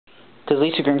Because at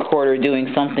least we can record her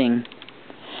doing something.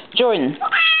 Jordyn.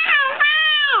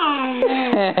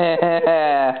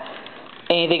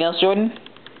 Anything else, Jordyn?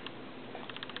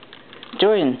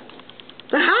 Jordyn.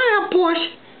 Hi, Porsche.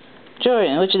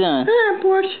 Jordyn, what you doing? Hi,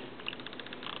 Porsche.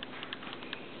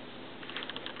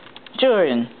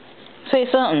 Jordyn, say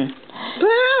something.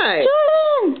 Hi.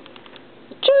 Jordyn.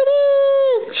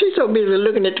 Jordyn. She's so busy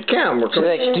looking at the camera. She's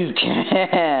like, dude,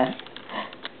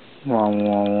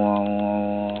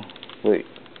 wait.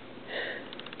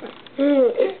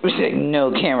 She's like,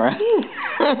 no camera.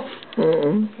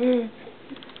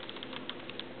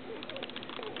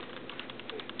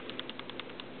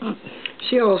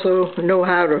 She also know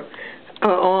how to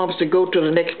arms to go to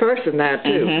the next person now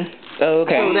too. Oh,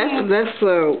 okay. So that's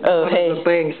one of the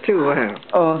things too.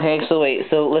 Oh, okay. So wait.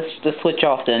 So let's just switch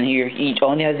off then. Here,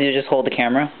 all you have to do is just hold the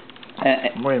camera.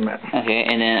 Wait a minute. Okay,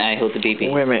 and then I hold the baby.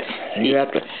 Wait a minute. You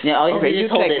have to. Yeah, all you have to do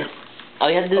is hold it. All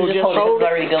you have to do is just hold it. It's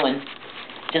already going.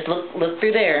 Just look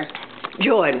through there.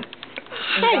 Jordyn.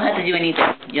 You don't have to do anything.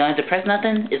 You don't have to press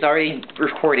nothing. It's already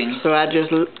recording. So I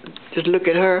just look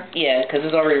at her. Yeah, because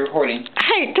it's already recording.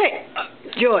 Hey,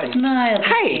 Jordyn. Smile.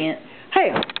 Hey.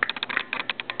 Hey.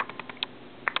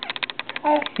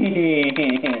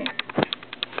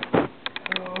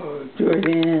 Oh,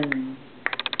 Jordyn.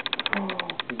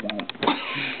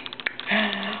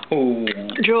 Oh.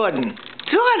 Jordyn.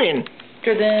 Jordyn.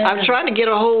 I'm trying to get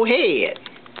a whole head.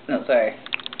 No, sorry.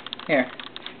 Here.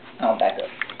 I'll back up.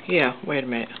 Yeah, wait a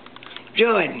minute.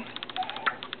 Jordyn.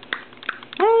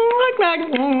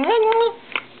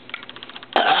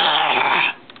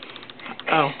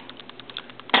 Oh.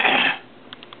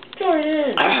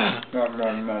 Jordyn.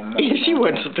 If she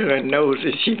wasn't to her nose,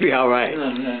 she'd be all right.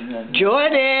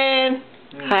 Jordyn.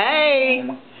 Hey.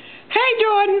 Hey,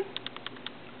 Jordyn.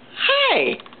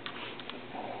 Hey.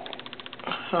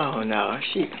 Oh, no.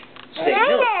 It's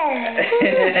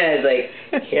like,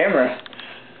 camera.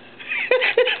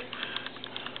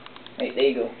 Hey, there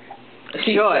you go.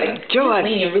 Jordyn.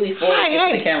 Leaning really forward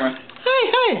to the camera.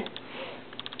 Hey.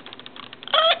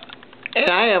 And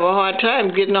I have a hard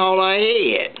time getting all her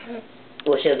head.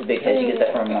 Well, she has a big head. She gets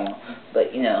that from her mom.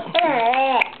 But, you know.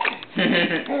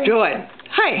 Jordyn.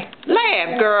 Hey,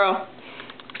 laugh, girl.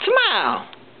 Smile.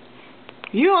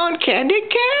 You on candid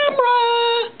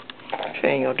camera. She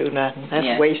ain't gonna do nothing.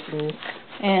 That's wasting.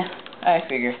 Yeah, I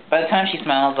figure. By the time she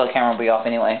smiles, the camera will be off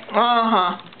anyway.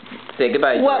 Say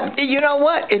goodbye, Jordyn. Well, you know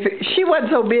what? If she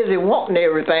wasn't so busy wanting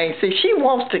everything, see, she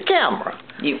wants the camera.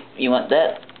 You want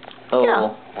that?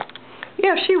 Oh.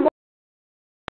 Yeah, she wants